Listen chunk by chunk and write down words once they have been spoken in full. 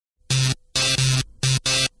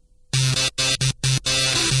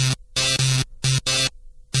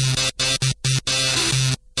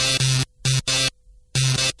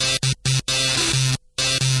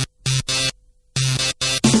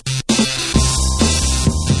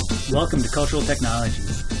Welcome to Cultural Technology.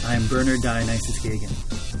 I am Bernard Dionysus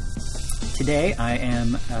Gagan. Today I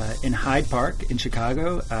am in Hyde Park in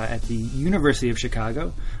Chicago at the University of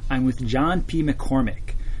Chicago. I'm with John P.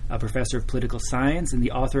 McCormick, a professor of political science and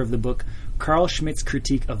the author of the book Carl Schmitt's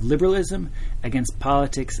Critique of Liberalism Against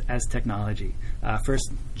Politics as Technology. First,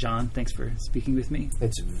 John, thanks for speaking with me.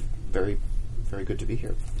 It's very, very good to be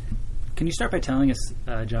here. Can you start by telling us,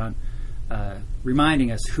 John,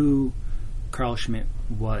 reminding us who Carl Schmitt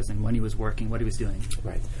was and when he was working, what he was doing?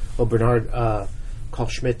 Right. Well, Bernard, Carl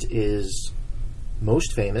Schmitt is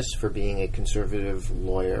most famous for being a conservative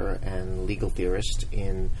lawyer and legal theorist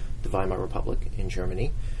in the Weimar Republic in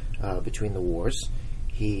Germany between the wars.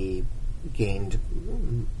 He gained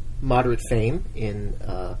moderate fame in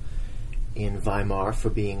Weimar for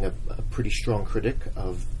being a pretty strong critic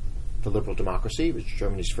of the liberal democracy. It was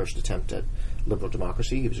Germany's first attempt at liberal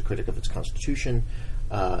democracy. He was a critic of its constitution.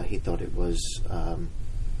 He thought it was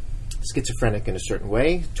schizophrenic in a certain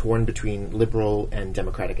way, torn between liberal and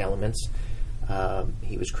democratic elements.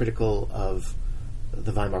 He was critical of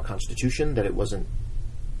the Weimar Constitution, that it wasn't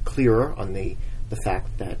clearer on the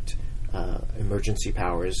fact that emergency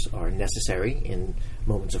powers are necessary in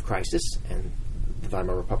moments of crisis, and the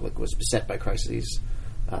Weimar Republic was beset by crises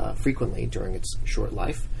frequently during its short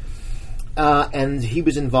life. And he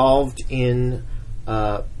was involved in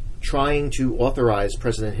trying to authorize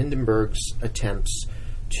President Hindenburg's attempts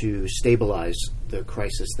to stabilize the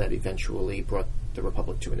crisis that eventually brought the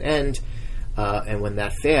Republic to an end. And when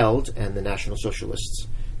that failed and the National Socialists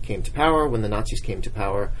came to power, when the Nazis came to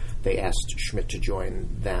power, they asked Schmitt to join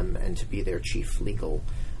them and to be their chief legal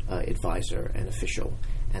advisor and official.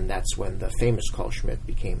 And that's when the famous Carl Schmitt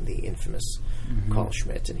became the infamous Carl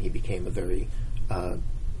Schmitt, and he became a very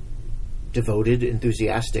devoted,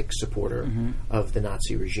 enthusiastic supporter of the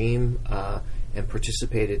Nazi regime and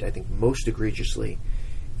participated, I think, most egregiously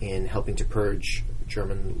in helping to purge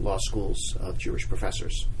German law schools of Jewish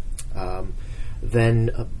professors.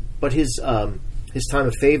 But his time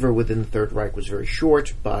of favor within the Third Reich was very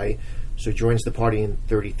short. So he joins the party in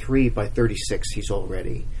 1933. By 1936, he's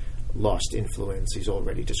already lost influence. He's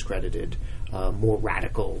already discredited. More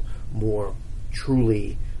radical, more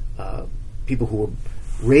truly people who were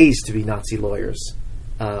raised to be Nazi lawyers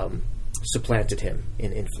supplanted him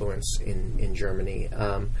in influence in Germany.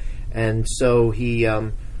 And so he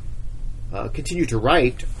continued to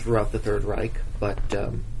write throughout the Third Reich, but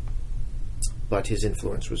his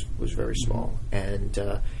influence was very small. And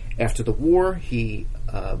after the war, he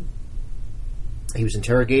was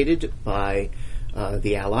interrogated by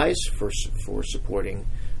the Allies for supporting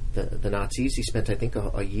the Nazis. He spent, I think,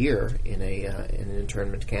 a year in an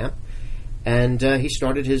internment camp. And he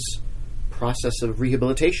started his process of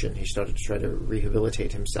rehabilitation. He started to try to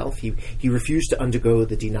rehabilitate himself. He refused to undergo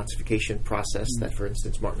the denazification process that, for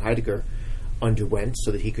instance, Martin Heidegger underwent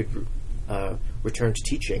so that he could return to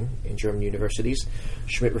teaching in German universities.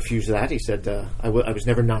 Schmitt refused that. He said, I was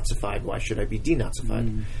never Nazified. Why should I be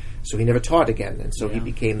denazified? So he never taught again. And so he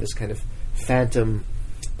became this kind of phantom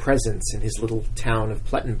presence in his little town of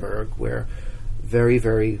Plettenberg, where very,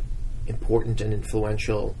 very important and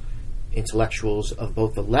influential intellectuals of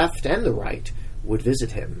both the left and the right would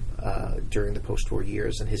visit him during the post-war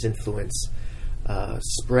years, and his influence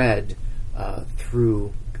spread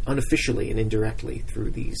through, unofficially and indirectly,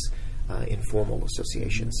 through these informal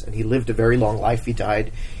associations. And he lived a very long life. He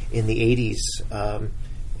died in the 80s.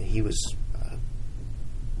 He was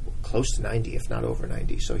close to 90, if not over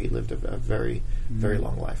 90, so he lived a very, very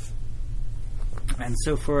long life. And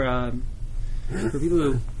so for people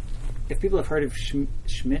who... If people have heard of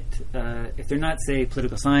Schmitt, if they're not, say,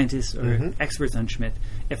 political scientists or experts on Schmitt,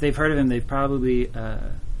 if they've heard of him, they've probably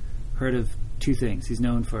heard of two things. He's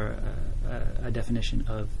known for a definition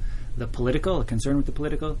of the political, a concern with the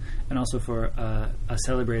political, and also for a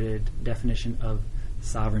celebrated definition of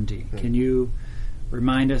sovereignty. Can you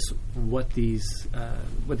remind us what these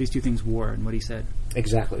two things were and what he said?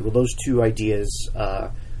 Exactly. Well, those two ideas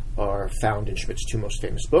are found in Schmitt's two most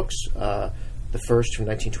famous books. The first, from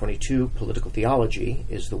 1922, Political Theology,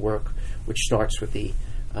 is the work which starts with the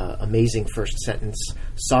amazing first sentence,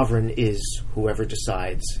 "Sovereign is whoever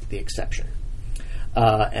decides the exception."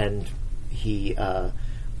 And he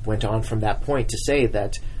went on from that point to say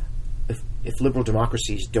that if liberal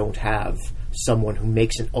democracies don't have someone who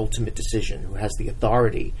makes an ultimate decision, who has the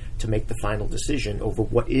authority to make the final decision over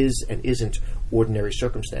what is and isn't ordinary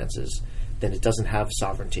circumstances, then it doesn't have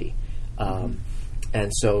sovereignty. And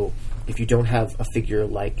so if you don't have a figure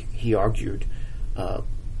like, he argued,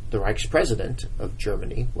 the Reich's president of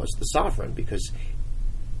Germany was the sovereign, because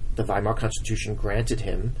the Weimar Constitution granted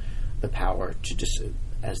him the power to,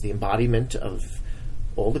 as the embodiment of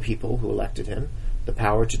all the people who elected him, the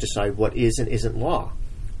power to decide what is and isn't law.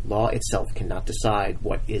 Law itself cannot decide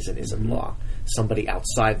what is and isn't law. Somebody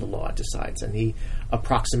outside the law decides. And he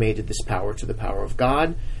approximated this power to the power of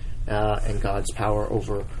God and God's power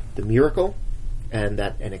over the miracle, and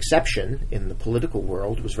that an exception in the political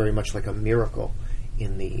world was very much like a miracle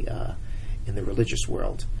in the religious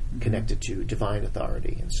world, connected to divine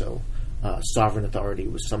authority. And so sovereign authority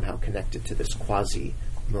was somehow connected to this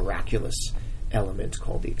quasi-miraculous element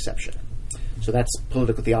called the exception. So that's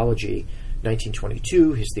political theology,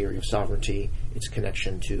 1922, his theory of sovereignty, its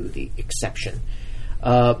connection to the exception.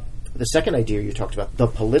 The second idea you talked about, the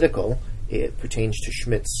political, it pertains to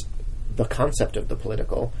Schmitt's The Concept of the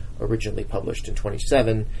Political, originally published in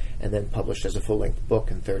 27 and then published as a full-length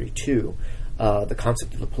book in 32. The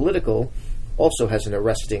Concept of the Political also has an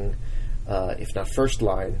arresting, if not first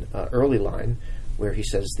line, early line, where he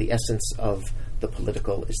says the essence of the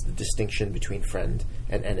political is the distinction between friend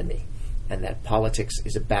and enemy, and that politics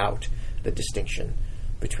is about the distinction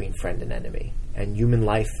between friend and enemy. And human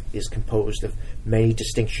life is composed of many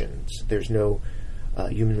distinctions. There's no,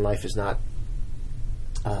 human life is not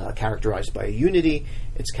characterized by a unity.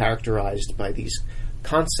 It's characterized by these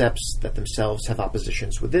concepts that themselves have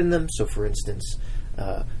oppositions within them. So, for instance,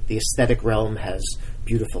 the aesthetic realm has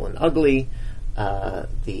beautiful and ugly.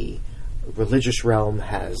 The religious realm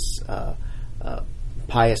has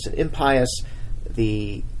pious and impious.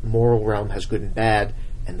 The moral realm has good and bad.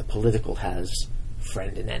 And the political has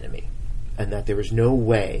friend and enemy. And that there is no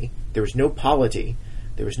way, there is no polity,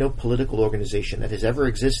 there is no political organization that has ever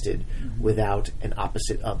existed without an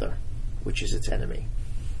opposite other, which is its enemy.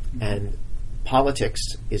 And politics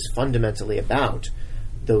is fundamentally about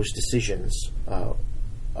those decisions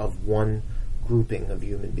of one grouping of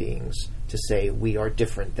human beings to say we are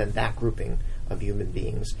different than that grouping of human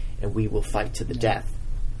beings, and we will fight to the death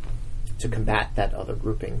to combat that other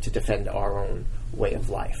grouping, to defend our own way of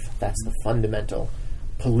life. That's the fundamental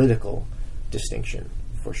political distinction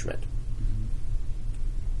for Schmitt.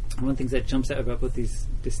 One of the things that jumps out about both these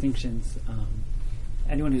distinctions,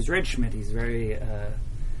 anyone who's read Schmitt, he's very,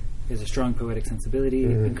 he has a strong poetic sensibility,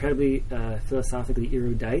 incredibly philosophically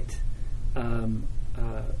erudite,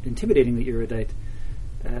 intimidatingly erudite,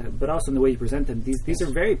 but also in the way you present them. These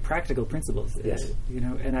are very practical principles, Yes.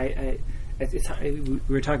 And we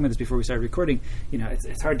were talking about this before we started recording.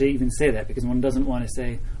 It's hard to even say that, because one doesn't want to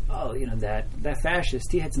say, oh, that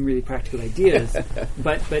fascist, he had some really practical ideas,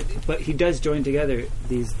 but he does join together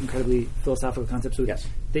these incredibly philosophical concepts with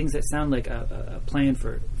things that sound like a plan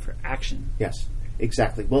for action. Yes,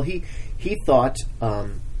 exactly. Well, he thought,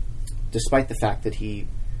 despite the fact that he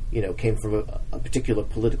came from a particular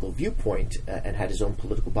political viewpoint and had his own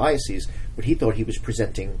political biases, but he thought he was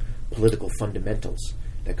presenting political fundamentals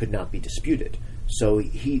that could not be disputed. So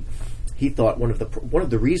he thought one of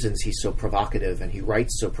the reasons he's so provocative and he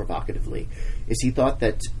writes so provocatively is he thought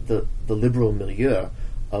that the liberal milieu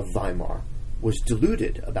of Weimar was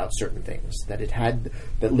deluded about certain things,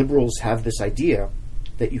 that liberals have this idea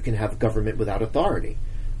that you can have government without authority.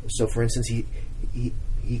 So, for instance, he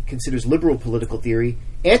considers liberal political theory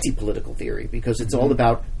anti-political theory, because it's all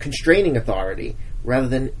about constraining authority rather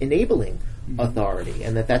than enabling authority,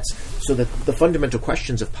 and that's so that the fundamental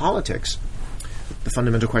questions of politics, the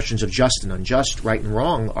fundamental questions of just and unjust, right and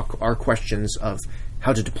wrong, are questions of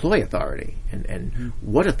how to deploy authority and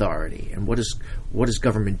what authority and what does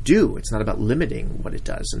government do. It's not about limiting what it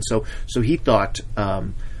does. And so he thought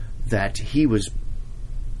that he was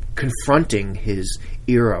confronting his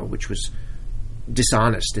era, which was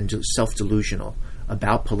dishonest and self-delusional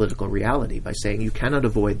about political reality, by saying you cannot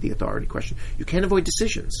avoid the authority question. You can't avoid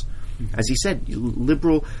decisions. As he said,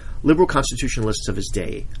 liberal constitutionalists of his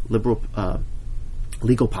day, liberal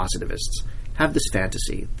legal positivists, have this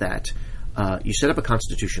fantasy that you set up a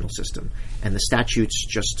constitutional system and the statutes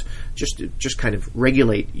just kind of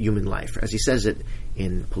regulate human life. As he says it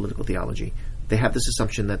in Political Theology, they have this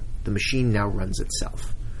assumption that the machine now runs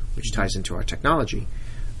itself, which ties into our technology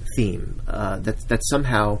theme, that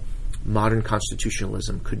somehow modern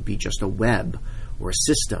constitutionalism could be just a web or a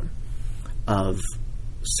system of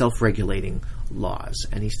self-regulating laws.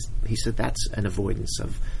 And he said that's an avoidance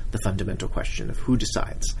of the fundamental question of who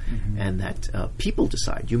decides, and that people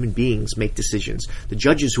decide. Human beings make decisions. The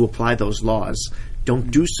judges who apply those laws don't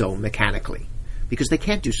do so mechanically, because they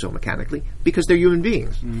can't do so mechanically, because they're human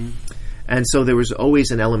beings. And so there was always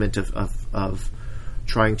an element of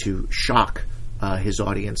trying to shock his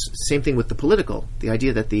audience. Same thing with the political. The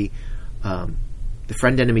idea that the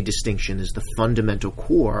friend-enemy distinction is the fundamental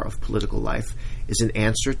core of political life is an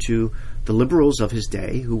answer to the liberals of his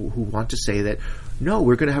day who want to say that no,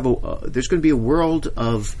 we're going to have there's going to be a world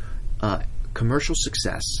of commercial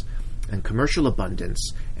success and commercial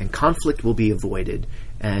abundance, and conflict will be avoided.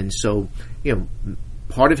 And so,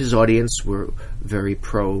 part of his audience were very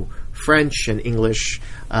pro-French and English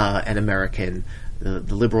and American,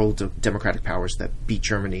 the liberal democratic powers that beat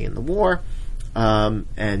Germany in the war,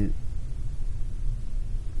 and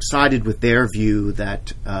sided with their view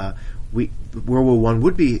that World War I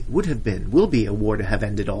will be a war to have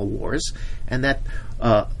ended all wars, and that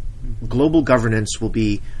global governance will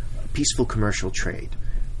be peaceful commercial trade.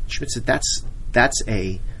 Schmitt said that's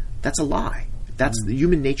a lie. The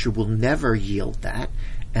human nature will never yield that,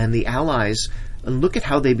 and the Allies. And look at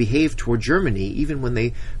how they behave toward Germany, even when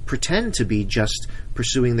they pretend to be just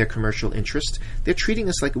pursuing their commercial interest. They're treating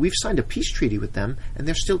us like we've signed a peace treaty with them, and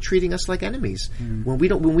they're still treating us like enemies. When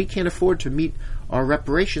we can't afford to meet our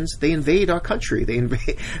reparations, they invade our country. They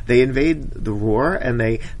invade the Ruhr, and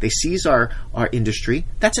they seize our industry.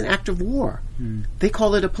 That's an act of war. They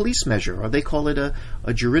call it a police measure, or they call it a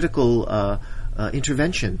juridical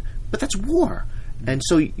intervention. But that's war. And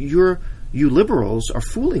so you liberals are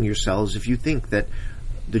fooling yourselves if you think that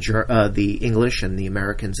the English and the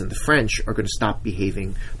Americans and the French are going to stop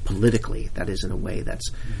behaving politically. That is, in a way that's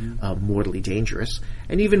mortally dangerous.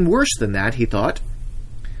 And even worse than that, he thought,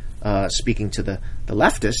 speaking to the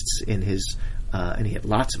leftists in his, and he had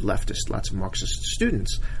lots of Marxist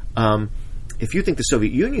students, if you think the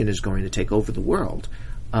Soviet Union is going to take over the world,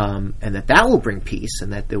 and that will bring peace,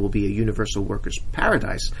 and that there will be a universal workers'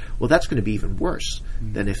 paradise, well, that's going to be even worse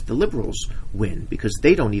than if the liberals win, because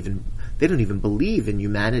they don't even believe in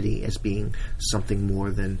humanity as being something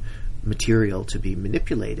more than material to be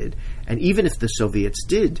manipulated. And even if the Soviets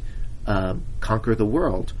did conquer the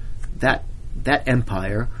world, that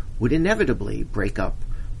empire would inevitably break up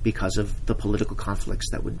because of the political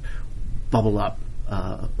conflicts that would bubble up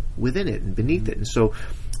within it and beneath it. And so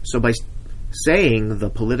by saying the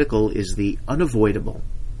political is the unavoidable,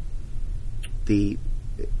 the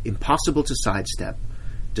impossible to sidestep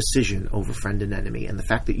decision over friend and enemy, and the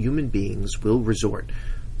fact that human beings will resort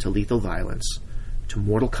to lethal violence, to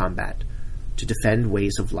mortal combat, to defend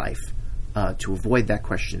ways of life, to avoid that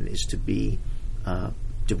question is to be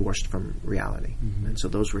divorced from reality. And so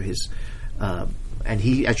those were his... and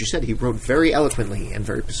he, as you said, he wrote very eloquently and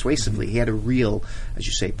very persuasively. He had a real, as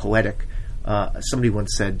you say, poetic... somebody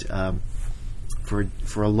once said...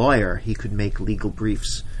 For a lawyer, he could make legal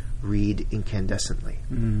briefs read incandescently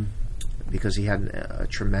because he had a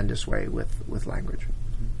tremendous way with language.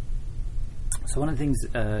 So one of the things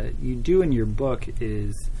you do in your book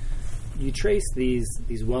is you trace these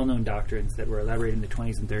well-known doctrines that were elaborated in the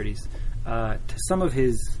 20s and 30s to some of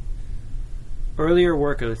his earlier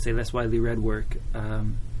work, or let's say less widely read work,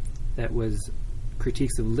 that was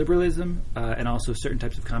critiques of liberalism and also certain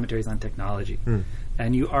types of commentaries on technology.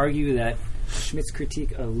 And you argue that Schmitt's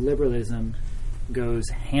critique of liberalism goes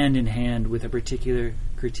hand in hand with a particular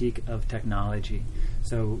critique of technology.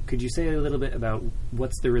 So could you say a little bit about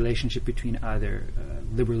what's the relationship between either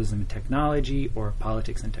liberalism and technology or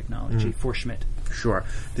politics and technology for Schmitt? Sure.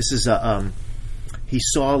 This is he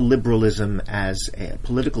saw liberalism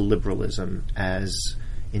political liberalism as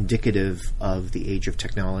indicative of the age of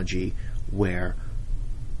technology, where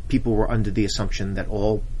people were under the assumption that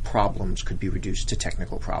all problems could be reduced to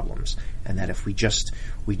technical problems, and that if we just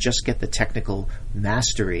get the technical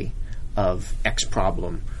mastery of X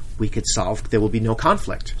problem, we could solve. There will be no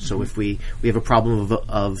conflict. So if we have a problem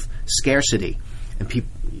of scarcity, and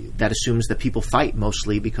that assumes that people fight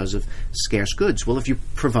mostly because of scarce goods. Well, if you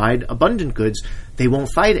provide abundant goods, they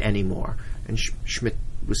won't fight anymore. And Schmitt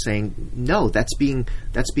was saying, no, that's being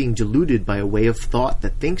diluted by a way of thought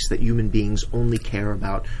that thinks that human beings only care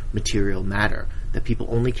about material matter, that people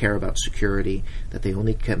only care about security, that they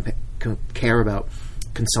only care about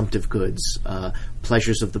consumptive goods,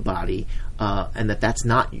 pleasures of the body, and that's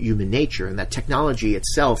not human nature, and that technology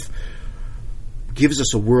itself gives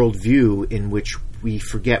us a worldview in which we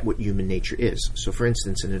forget what human nature is. So, for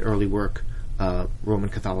instance, in an early work, Roman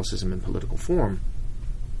Catholicism in Political Form,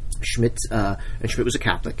 Schmitt was a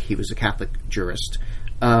Catholic. He was a Catholic jurist.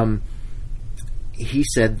 He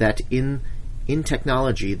said that in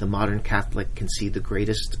technology, the modern Catholic can see the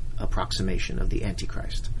greatest approximation of the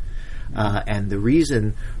Antichrist. And the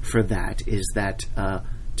reason for that is that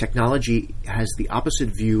technology has the opposite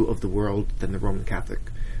view of the world than the Roman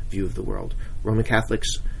Catholic view of the world. Roman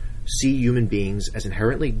Catholics see human beings as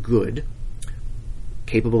inherently good,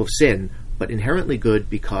 capable of sin, but inherently good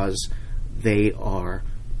because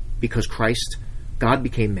Christ, God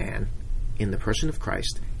became man in the person of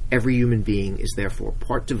Christ. Every human being is therefore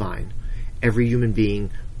part divine. Every human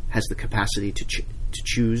being has the capacity to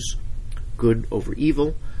choose good over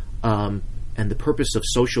evil, and the purpose of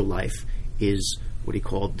social life is what he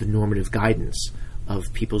called the normative guidance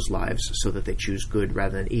of people's lives so that they choose good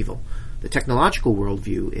rather than evil. The technological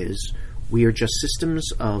worldview is we are just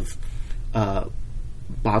systems of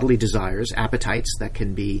bodily desires, appetites that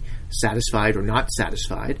can be satisfied or not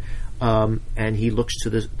satisfied. And he looks to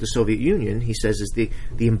the Soviet Union, he says, is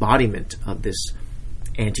the embodiment of this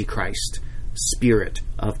Antichrist spirit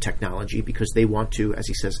of technology, because they want to, as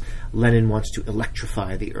he says, Lenin wants to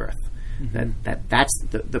electrify the earth. Mm-hmm. That's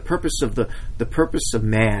the purpose of the purpose of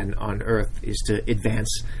man on earth is to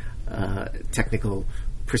advance technical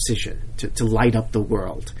precision, to light up the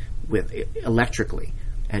world with electrically.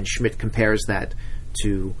 And Schmitt compares that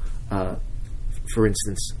to, for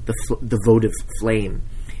instance, the votive flame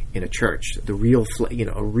in a church, the real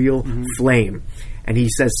a real flame. And he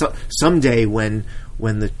says someday when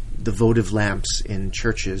the votive lamps in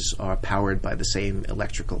churches are powered by the same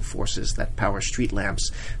electrical forces that power street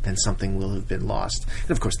lamps, then something will have been lost.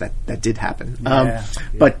 And of course, that did happen.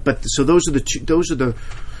 But so those are the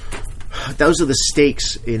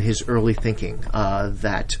stakes in his early thinking.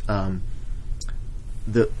 That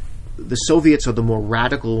the Soviets are the more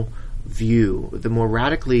radical view, the more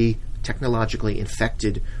radically technologically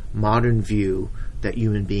infected modern view that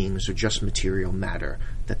human beings are just material matter,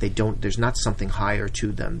 that there's not something higher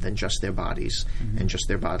to them than just their bodies and just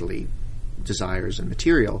their bodily desires and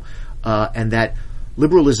material, and that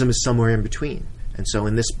liberalism is somewhere in between. And so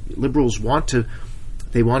in this, liberals want to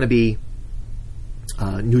be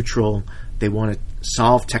neutral, they want to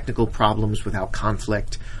solve technical problems without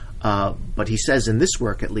conflict, but he says in this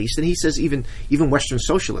work at least, and he says even Western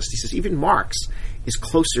socialists, he says even Marx is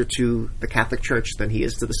closer to the Catholic Church than he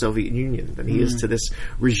is to the Soviet Union, than he is to this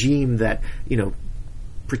regime that,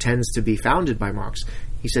 pretends to be founded by Marx.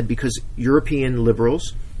 He said because European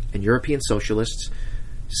liberals and European socialists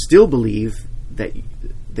still believe that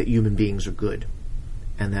human beings are good,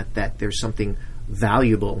 and that there's something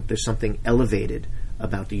valuable, there's something elevated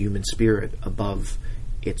about the human spirit above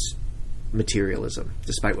its materialism.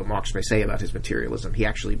 Despite what Marx may say about his materialism, he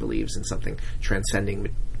actually believes in something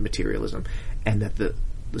transcending materialism, and that the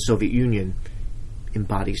Soviet Union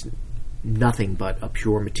embodies nothing but a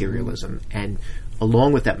pure materialism, and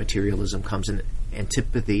along with that materialism comes an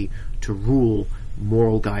antipathy to rule,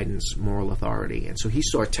 moral guidance, moral authority. And so he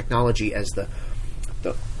saw technology as the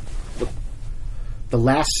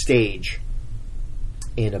last stage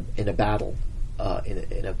in a battle,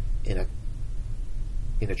 in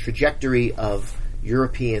a trajectory of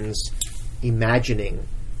Europeans imagining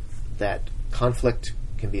that conflict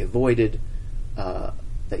can be avoided,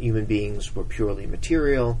 that human beings were purely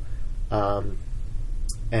material,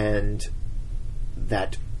 and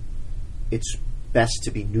that it's best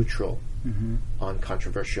to be neutral on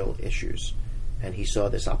controversial issues. And he saw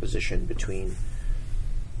this opposition between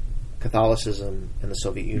Catholicism and the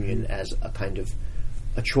Soviet Union as a kind of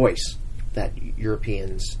a choice that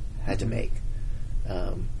Europeans had to make.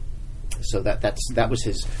 So that was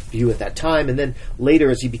his view at that time. And then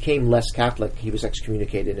later, as he became less Catholic, he was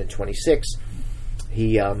excommunicated in 1926.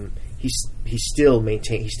 He still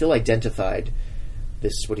identified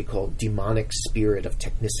this, what he called demonic spirit of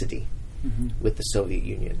technicity with the Soviet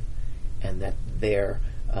Union, and that there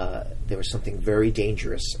was something very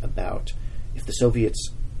dangerous about, if the Soviets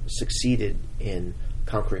succeeded in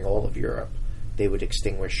conquering all of Europe, they would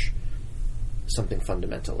extinguish something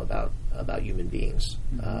fundamental about human beings.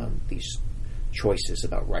 These choices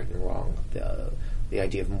about right and wrong, the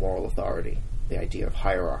idea of moral authority, the idea of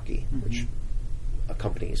hierarchy, which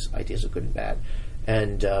accompanies ideas of good and bad.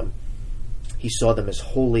 And he saw them as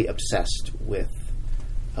wholly obsessed with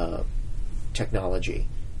technology.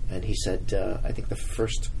 And he said, I think the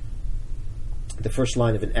first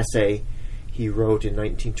line of an essay he wrote in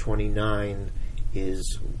 1929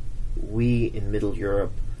 is, "We in Middle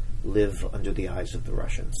Europe live under the eyes of the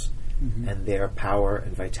Russians, and their power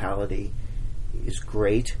and vitality is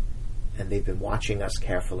great, and they've been watching us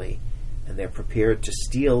carefully, and they're prepared to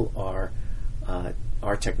steal our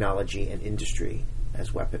technology and industry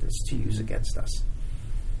as weapons to use against us."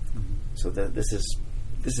 So this is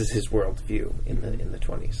his worldview in the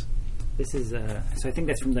 20s. This is so I think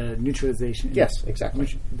that's from the neutralization. Yes,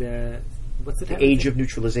 exactly. What's the title? Age of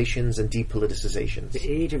Neutralizations and Depoliticizations.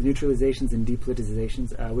 The Age of Neutralizations and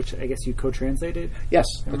Depoliticizations, which I guess you co-translated? Yes,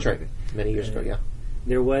 that's right. Many years ago, yeah.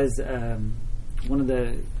 There was one of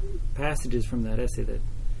the passages from that essay that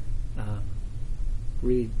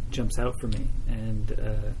really jumps out for me, and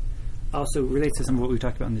also relates to some of what we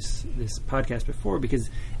talked about in this podcast before, because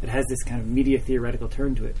it has this kind of media theoretical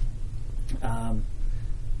turn to it.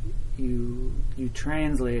 You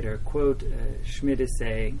translate or quote Schmitt as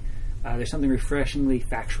saying, there's something refreshingly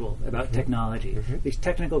factual about technology. These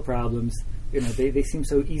technical problems, they seem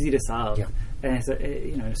so easy to solve. Yeah. And so,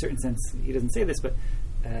 in a certain sense, he doesn't say this, but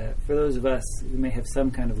for those of us who may have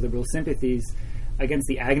some kind of liberal sympathies against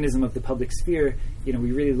the agonism of the public sphere, we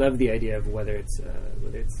really love the idea of whether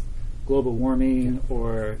it's global warming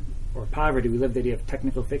or poverty. We love the idea of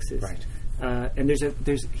technical fixes. Right. And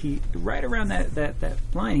there's he right around that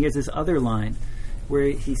line, he has this other line where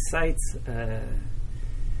he cites.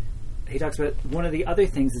 He talks about one of the other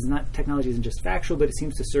things is not technology isn't just factual, but it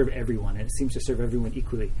seems to serve everyone, and it seems to serve everyone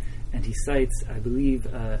equally. And he cites, I believe,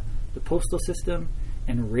 the postal system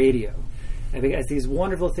and radio, as these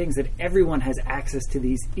wonderful things that everyone has access to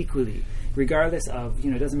these equally, regardless of,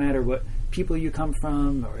 it doesn't matter what people you come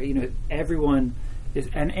from, or, everyone is.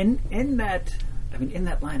 And in that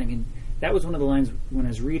line, that was one of the lines when I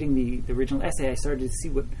was reading the original essay, I started to see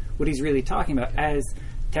what he's really talking about as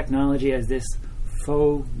technology, as this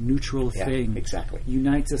faux neutral thing. Exactly.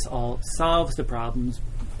 Unites us all, solves the problems,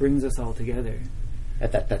 brings us all together.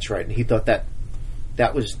 That's right. And he thought that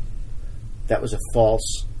was a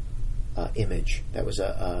false image. That was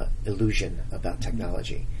a illusion about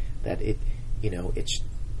technology. That it's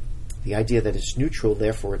the idea that it's neutral,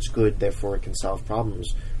 therefore it's good, therefore it can solve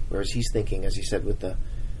problems. Whereas he's thinking, as he said with the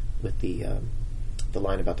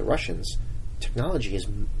line about the Russians, technology is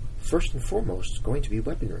first and foremost going to be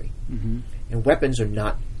weaponry. And weapons are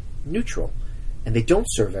not neutral, and they don't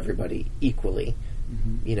serve everybody equally,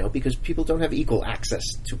 because people don't have equal access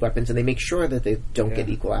to weapons, and they make sure that they don't get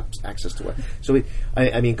equal access to weapons. So,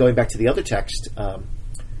 going back to the other text,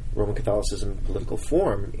 Roman Catholicism, Political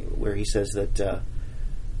Form, where he says that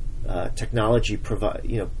technology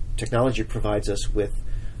provides us with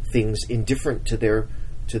things indifferent to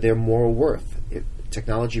their moral worth.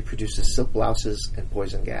 Technology produces silk blouses and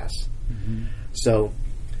poison gas. So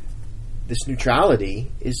this neutrality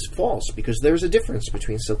is false, because there's a difference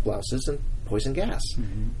between silk blouses and poison gas.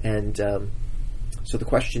 And so the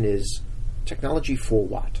question is, technology for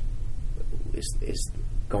what is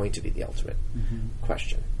going to be the ultimate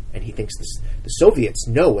question. And he thinks the Soviets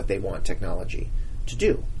know what they want technology to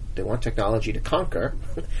do. They want technology to conquer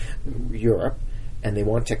Europe, and they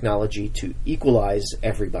want technology to equalize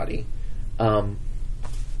everybody.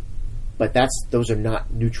 But those are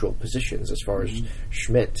not neutral positions, as far as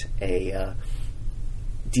Schmitt, a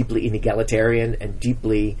deeply inegalitarian and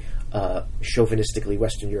deeply chauvinistically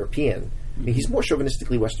Western European. He's more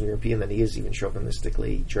chauvinistically Western European than he is even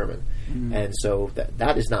chauvinistically German, and so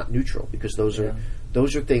that is not neutral, because those are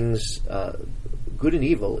things. Good and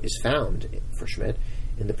evil is found for Schmitt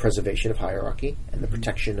in the preservation of hierarchy and the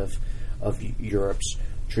protection of Europe's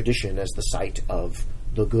tradition as the site of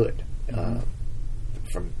the good.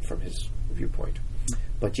 From his viewpoint,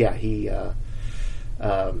 but he's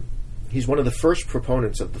one of the first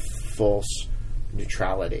proponents of the false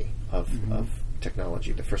neutrality of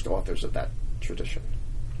technology, the first authors of that tradition.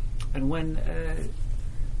 And when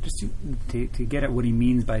just to get at what he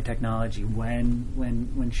means by technology,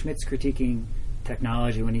 when Schmitt's critiquing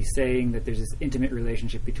technology, when he's saying that there's this intimate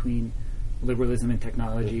relationship between liberalism and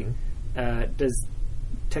technology, does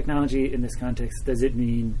technology in this context, does it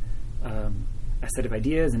mean a set of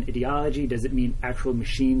ideas, an ideology? Does it mean actual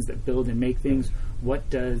machines that build and make things? What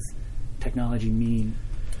does technology mean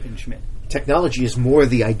in Schmitt? Technology is more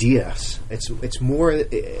the ideas. It's more.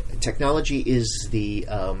 Technology is the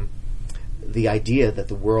idea that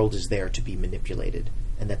the world is there to be manipulated,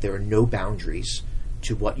 and that there are no boundaries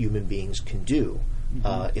to what human beings can do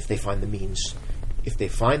if they find the means. If they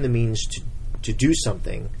find the means to do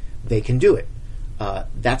something, they can do it.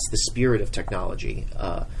 That's the spirit of technology.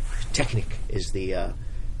 Technic is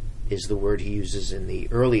the word he uses in the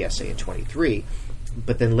early essay in 23,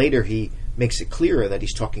 but then later he makes it clearer that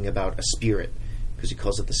he's talking about a spirit, because he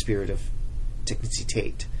calls it the spirit of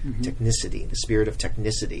technicity. The spirit of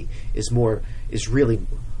technicity is really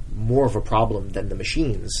more of a problem than the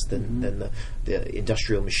machines, than the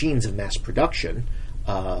industrial machines of mass production,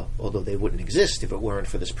 although they wouldn't exist if it weren't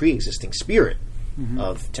for this pre-existing spirit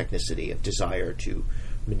of technicity, of desire to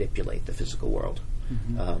manipulate the physical world.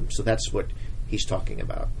 So that's what he's talking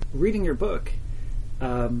about. Reading your book,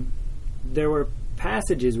 there were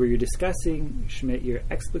passages where you're discussing Schmitt, you're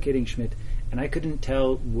explicating Schmitt, and I couldn't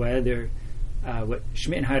tell whether what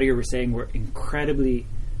Schmitt and Heidegger were saying were incredibly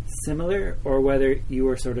similar, or whether you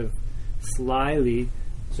were sort of slyly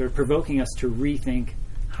sort of provoking us to rethink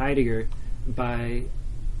Heidegger by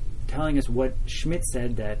telling us what Schmitt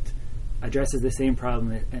said that addresses the same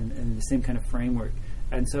problem and the same kind of framework.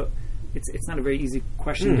 And so it's not a very easy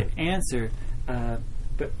question to answer,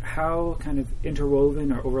 but how kind of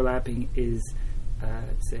interwoven or overlapping is,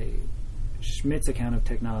 say, Schmidt's account of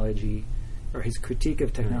technology, or his critique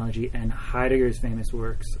of technology, and Heidegger's famous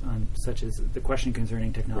works on such as The Question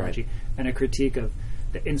Concerning Technology, and a critique of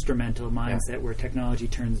the instrumental mindset where technology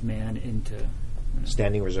turns man into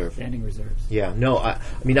standing reserves. Yeah, no, I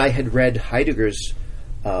mean, I had read Heidegger's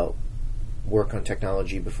work on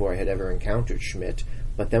technology before I had ever encountered Schmidt,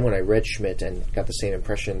 but then when I read Schmidt and got the same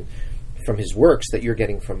impression from his works that you're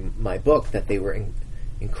getting from my book, that they were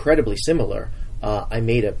incredibly similar, I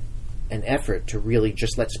made an effort to really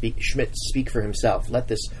just let Schmidt speak for himself. Let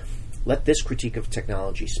this critique of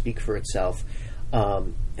technology speak for itself,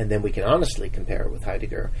 and then we can honestly compare it with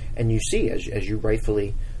Heidegger. And you see, as you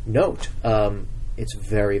rightfully note, it's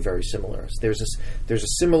very, very similar. There's a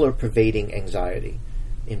similar pervading anxiety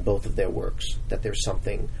in both of their works, that there's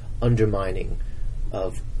something undermining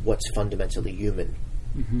of what's fundamentally human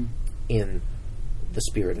in the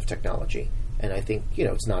spirit of technology. And I think,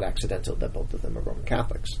 it's not accidental that both of them are Roman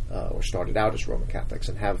Catholics, or started out as Roman Catholics,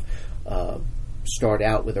 and have started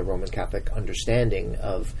out with a Roman Catholic understanding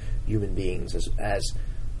of human beings as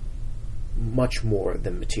much more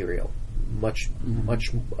than material, much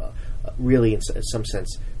really, in some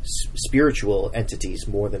sense, spiritual entities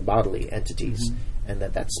more than bodily entities, and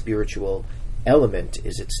that spiritual element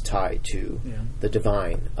is its tie to the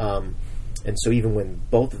divine. And so even when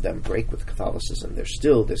both of them break with Catholicism, there's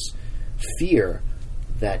still this fear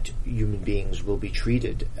that human beings will be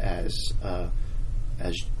treated as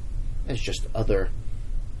just other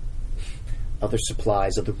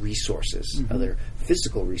supplies, other resources, other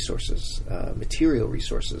physical resources, material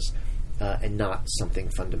resources, and not something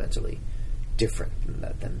fundamentally different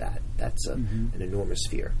than that. That's an enormous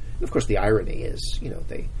fear. And of course, the irony is,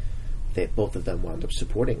 they both of them wound up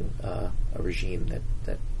supporting a regime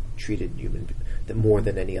that treated that more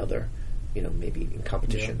than any other, maybe in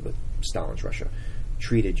competition with Stalin's Russia,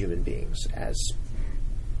 treated human beings as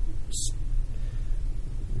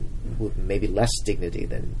with maybe less dignity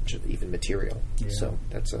than even material. So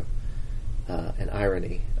that's an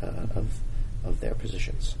irony of their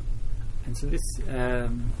positions. And so this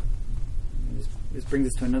brings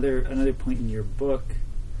us to another point in your book,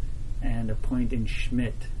 and a point in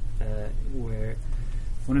Schmidt, where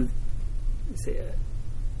one of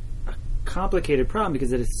a complicated problem,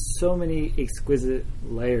 because it has so many exquisite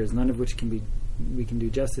layers, none of which we can do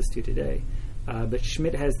justice to today. But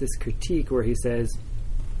Schmidt has this critique where he says,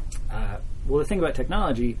 the thing about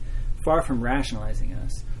technology, far from rationalizing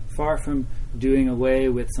us, far from doing away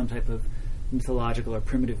with some type of mythological or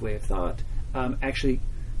primitive way of thought, actually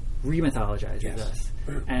remythologizes us.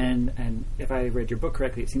 And if I read your book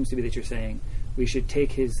correctly, it seems to be that you're saying we should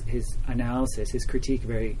take his analysis, his critique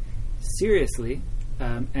very seriously,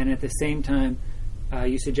 and at the same time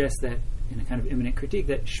you suggest that in a kind of imminent critique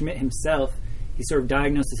that Schmidt himself, he sort of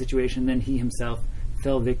diagnosed the situation, then he himself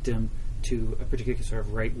fell victim to a particular sort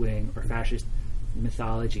of right-wing or fascist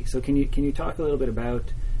mythology. So can you talk a little bit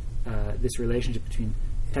about this relationship between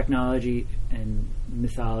technology and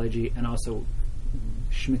mythology, and also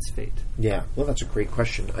Schmidt's fate? Yeah, well, that's a great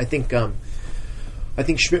question. I think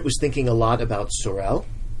Schmidt was thinking a lot about Sorel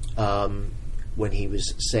when he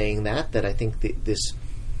was saying that I think this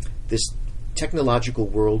technological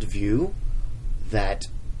worldview that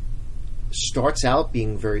starts out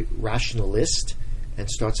being very rationalist and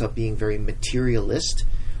starts out being very materialist,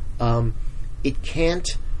 it can't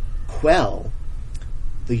quell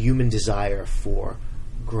the human desire for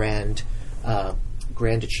grand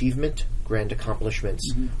achievement, grand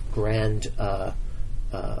accomplishments, grand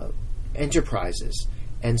enterprises.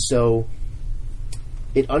 And so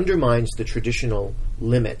it undermines the traditional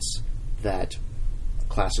limits that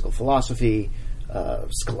classical philosophy,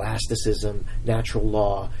 scholasticism, natural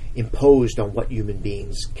law imposed on what human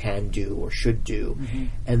beings can do or should do.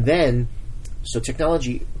 And then, so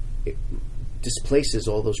technology displaces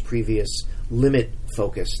all those previous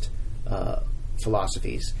limit-focused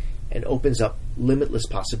philosophies and opens up limitless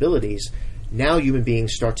possibilities. Now human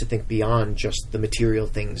beings start to think beyond just the material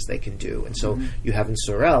things they can do. And so you have in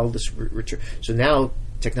Sorel this return. So now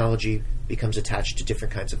technology becomes attached to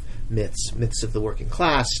different kinds of myths of the working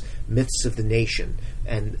class, myths of the nation.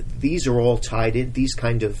 And these are all tied in, these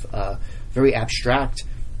kind of very abstract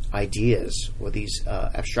ideas, or these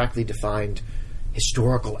abstractly defined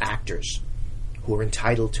historical actors who are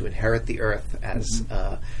entitled to inherit the earth as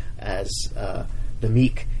the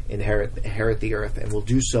meek inherit the earth, and will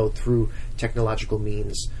do so through technological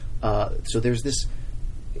means. So there's this,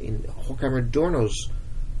 in Horkheimer and Adorno's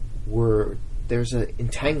word, there's an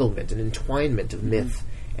entanglement, an entwinement of myth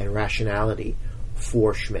and rationality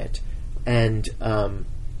for Schmidt. And,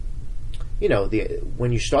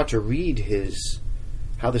 when you start to read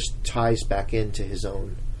how this ties back into his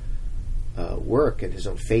own work and his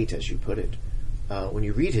own fate, as you put it, when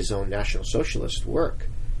you read his own National Socialist work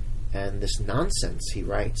and this nonsense he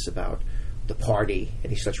writes about the party,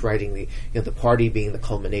 and he starts writing the party being the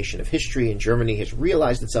culmination of history, and Germany has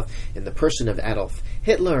realized itself in the person of Adolf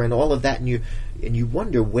Hitler and all of that, and you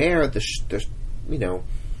wonder where the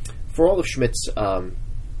for all of Schmitt's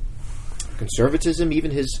conservatism,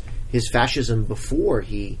 even his fascism before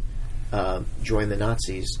he joined the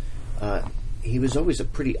Nazis, he was always a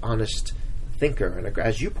pretty honest thinker, and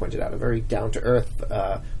as you pointed out, a very down-to-earth,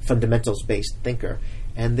 fundamentals-based thinker.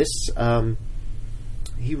 And this,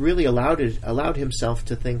 he really allowed himself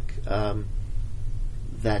to think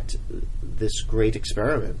that this great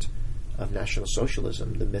experiment of National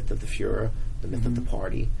Socialism, the myth of the Führer, the myth of the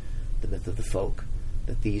party, the myth of the folk,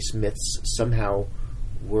 that these myths somehow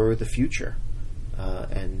were the future. I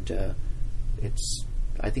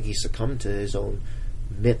think he succumbed to his own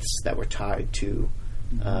myths that were tied to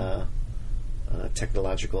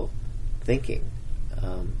technological thinking.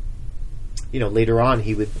 Later on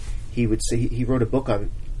he would say, he wrote a book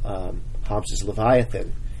on Hobbes's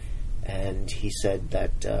Leviathan, and he said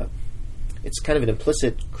that it's kind of an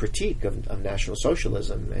implicit critique of National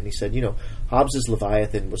Socialism, and he said, Hobbes's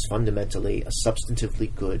Leviathan was fundamentally a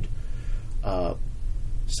substantively good,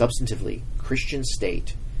 substantively Christian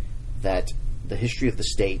state, that the history of the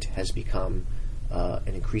state has become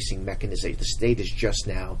an increasing mechanism. The state is just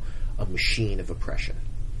now a machine of oppression.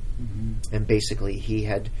 And basically he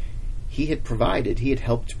had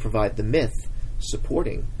helped provide the myth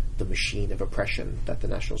supporting the machine of oppression that the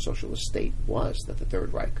National Socialist state was, that the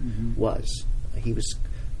Third Reich was. He was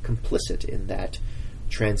complicit in that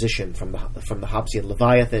transition from the Hobbesian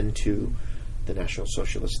Leviathan to the National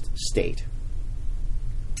Socialist state.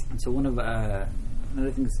 And so one of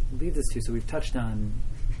another thing this leads us to, so we've touched on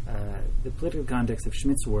the political context of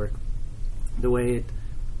Schmitt's work, the way it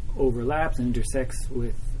overlaps and intersects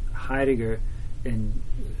with Heidegger in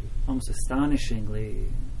almost astonishingly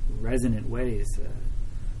resonant ways,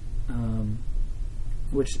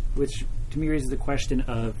 which to me raises the question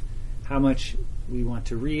of how much we want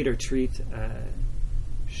to read or treat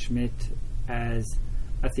Schmitt as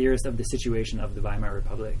a theorist of the situation of the Weimar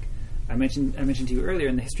Republic. I mentioned to you earlier,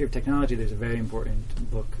 in the history of technology, there's a very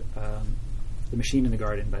important book, The Machine in the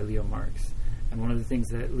Garden by Leo Marx. And one of the things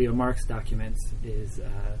that Leo Marx documents is,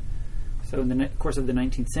 so in the course of the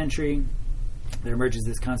 19th century, there emerges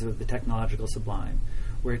this concept of the technological sublime,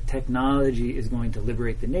 where technology is going to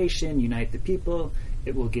liberate the nation, unite the people.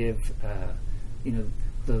 It will give,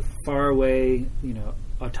 the faraway,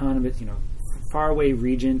 autonomous, faraway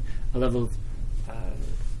region a level of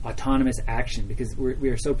autonomous action, because we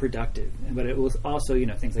are so productive. But it will also,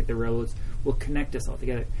 things like the railroads will connect us all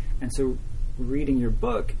together. And so, reading your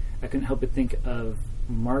book, I couldn't help but think of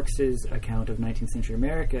Marx's account of 19th century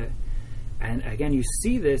America, and again, you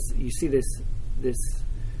see this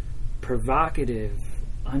provocative,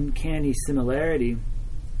 uncanny similarity,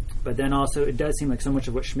 but then also it does seem like so much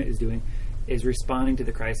of what Schmitt is doing is responding to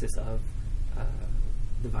the crisis of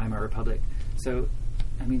the Weimar Republic. So,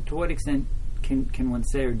 to what extent can one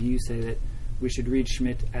say, or do you say, that we should read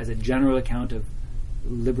Schmitt as a general account of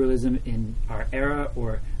liberalism in our era,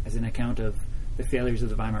 or as an account of the failures of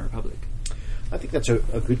the Weimar Republic? I think that's a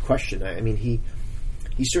good question. He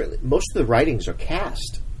certainly, most of the writings are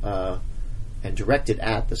cast and directed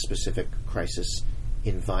at the specific crisis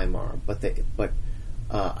in Weimar, but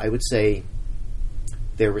I would say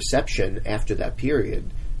their reception after that period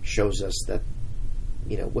shows us that,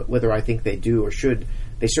 whether I think they do or should,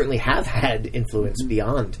 they certainly have had influence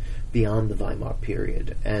beyond the Weimar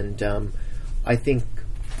period. And I think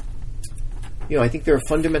there are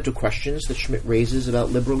fundamental questions that Schmitt raises about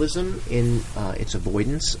liberalism in its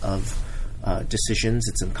avoidance of decisions,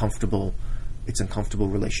 its uncomfortable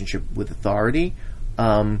relationship with authority.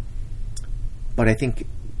 But I think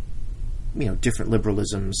different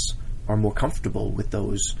liberalisms are more comfortable with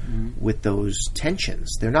those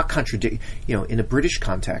tensions. They're not in a British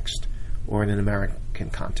context or in an American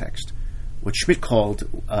context, what Schmitt called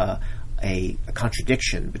a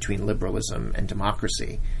contradiction between liberalism and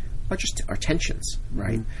democracy are tensions,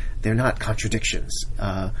 right? They're not contradictions.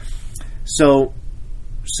 So,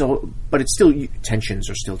 but it's still, tensions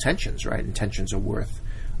are still tensions, right? And tensions are worth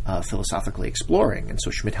philosophically exploring. And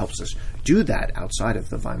so Schmitt helps us do that outside of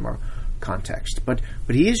the Weimar context. But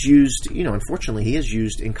he is used, unfortunately, he is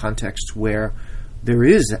used in contexts where there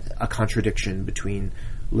is a contradiction between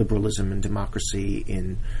liberalism and democracy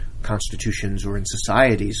in constitutions or in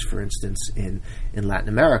societies, for instance, in Latin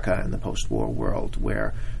America in the post-war world,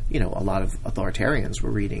 where a lot of authoritarians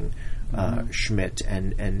were reading Schmitt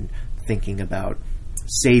and thinking about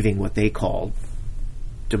saving what they called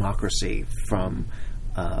democracy from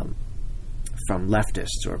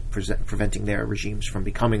leftists, or preventing their regimes from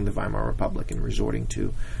becoming the Weimar Republic and resorting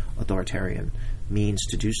to authoritarian means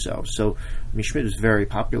to do so. So, I mean, Schmitt was very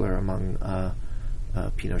popular among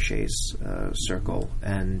Pinochet's circle,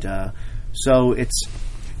 and so it's,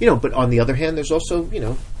 but on the other hand, there's also,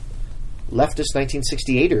 leftist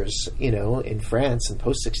 1968ers, in France, and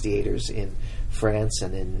post-68ers in France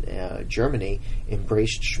and in Germany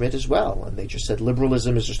embraced Schmitt as well, and they just said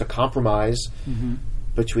liberalism is just a compromise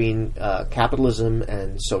between capitalism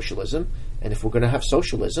and socialism, and if we're going to have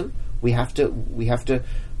socialism, we have to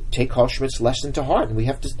take Carl Schmitt's lesson to heart, and we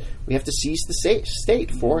have to seize the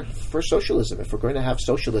state for socialism. If we're going to have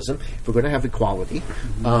socialism, if we're going to have equality,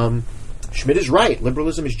 Schmitt is right.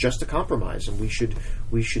 Liberalism is just a compromise, and we should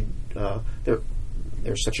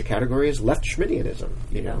there's such a category as left Schmittianism,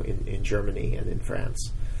 in Germany and in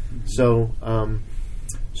France. So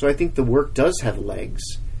I think the work does have legs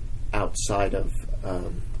outside of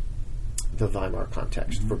the Weimar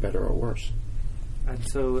context, for better or worse. And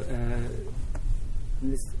so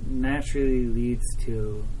this naturally leads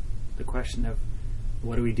to the question of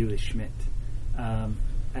what do we do with Schmitt? I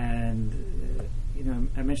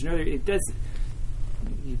mentioned earlier, it does.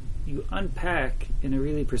 You unpack in a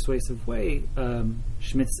really persuasive way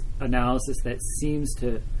Schmitt's analysis that seems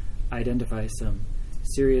to identify some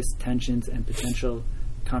serious tensions and potential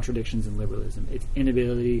contradictions in liberalism. Its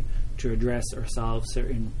inability to address or solve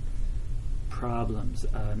certain problems,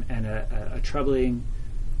 and a troubling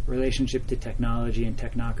relationship to technology and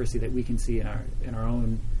technocracy that we can see in our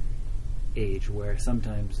own age, where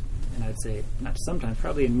sometimes, and I'd say not sometimes,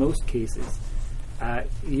 probably in most cases,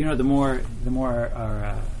 the more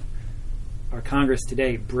our Congress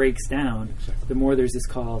today breaks down, the more there's this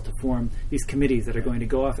call to form these committees that are going to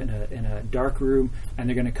go off in a dark room, and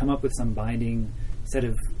they're going to come up with some binding set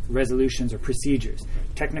of resolutions or procedures,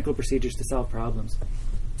 technical procedures to solve problems.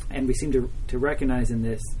 And we seem to recognize in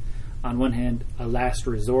this, on one hand, a last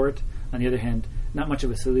resort, on the other hand, not much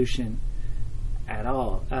of a solution at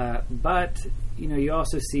all. But you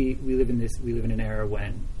also see we live in an era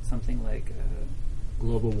when something like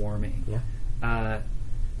global warming.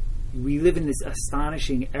 We live in this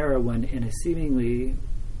astonishing era when, in a seemingly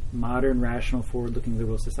modern, rational, forward-looking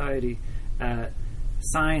liberal society,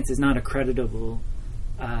 science is not a creditable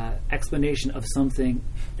explanation of something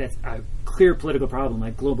that's a clear political problem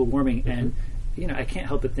like global warming. And I can't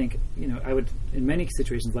help but think, I would, in many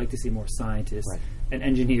situations, like to see more scientists and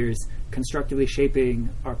engineers constructively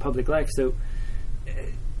shaping our public life. So,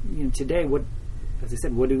 today, as I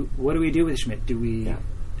said, what do we do with Schmitt? Do we,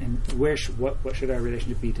 and what should our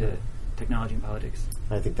relationship be to technology and politics?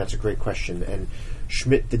 I think that's a great question. And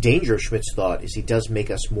Schmitt, the danger of Schmitt's thought is he does make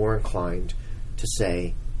us more inclined to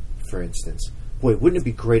say, for instance, boy, wouldn't it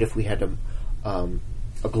be great if we had a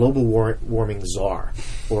global warming czar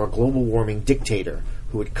or a global warming dictator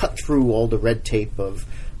who would cut through all the red tape of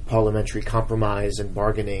parliamentary compromise and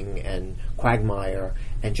bargaining and quagmire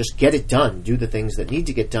and just get it done, do the things that need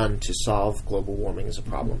to get done to solve global warming as a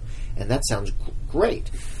problem. And that sounds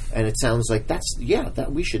great. And it sounds like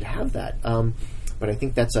that we should have that. But I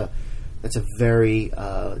think that's a very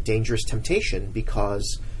dangerous temptation,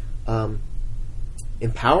 because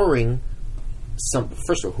empowering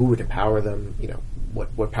first of all, who would empower them?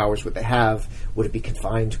 What powers would they have? Would it be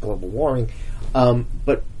confined to global warming?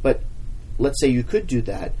 But let's say you could do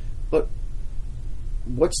that. But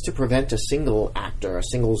what's to prevent a single actor, a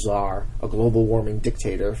single czar, a global warming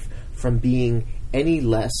dictator from being any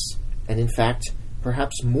less, and in fact,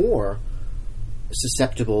 perhaps more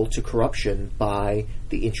susceptible to corruption by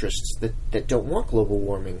the interests that don't want global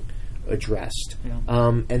warming addressed?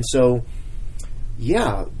 And so,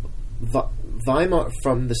 Weimar,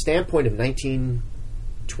 from the standpoint of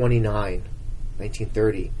 1929,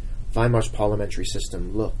 1930, Weimar's parliamentary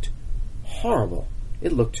system looked horrible.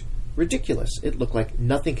 It looked ridiculous. It looked like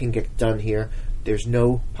nothing can get done here. There's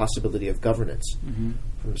no possibility of governance.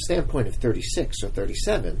 From the standpoint of 36 or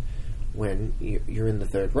 37, when you're in the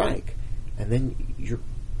Third Reich, and then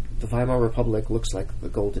the Weimar Republic looks like the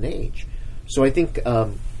Golden Age. So I think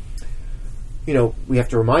we have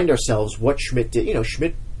to remind ourselves what Schmitt did.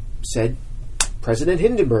 Schmitt said, President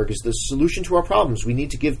Hindenburg is the solution to our problems. We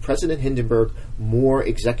need to give President Hindenburg more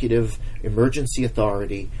executive emergency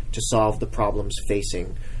authority to solve the problems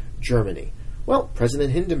facing Germany. Well,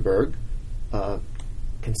 President Hindenburg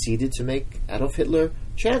conceded to make Adolf Hitler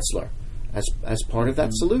chancellor as part of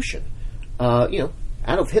that solution.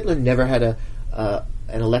 Adolf Hitler never had an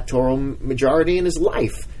electoral majority in his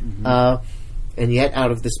life. And yet,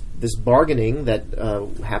 out of this bargaining that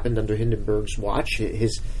happened under Hindenburg's watch,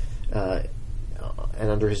 and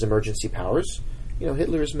under his emergency powers,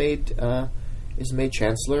 Hitler is made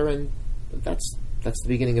chancellor, and that's the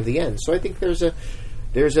beginning of the end. So I think there's a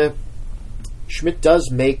Schmitt does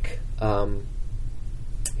make the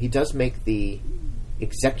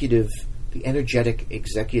energetic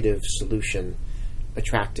executive solution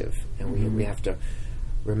attractive, and we have to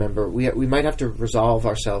remember we might have to resolve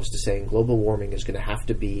ourselves to saying global warming is going to have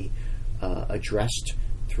to be addressed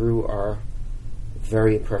through our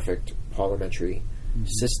very imperfect parliamentary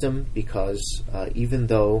system, because even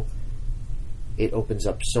though it opens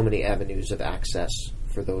up so many avenues of access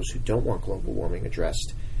for those who don't want global warming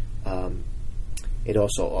addressed, it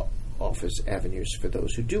also offers avenues for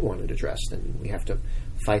those who do want it addressed, and we have to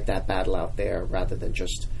fight that battle out there rather than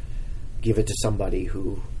just give it to somebody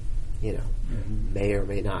who may or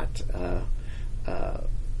may not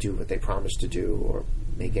do what they promise to do, or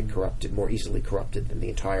may get corrupted, more easily corrupted than the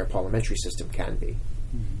entire parliamentary system can be.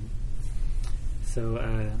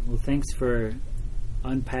 So, thanks for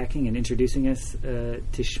unpacking and introducing us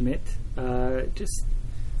to Schmitt. Just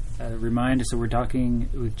a reminder, so we're talking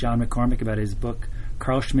with John McCormick about his book,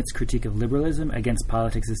 Carl Schmitt's Critique of Liberalism Against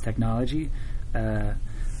Politics as Technology.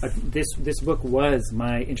 This book was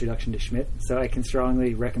my introduction to Schmitt, so I can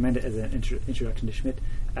strongly recommend it as an introduction to Schmitt.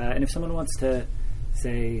 And if someone wants to,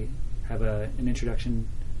 say, have an introduction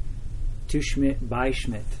to Schmitt by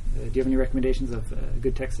Schmitt, do you have any recommendations of a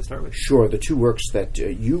good text to start with? Sure. The two works that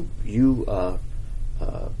you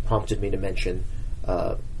prompted me to mention,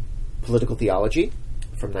 Political Theology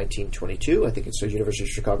from 1922, I think it's a University of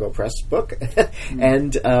Chicago Press book,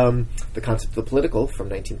 and The Concept of the Political from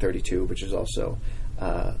 1932, which is also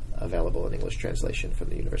available in English translation from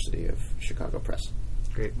the University of Chicago Press.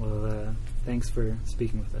 Great. Well, thanks for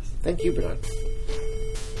speaking with us. Thank you, Bernard.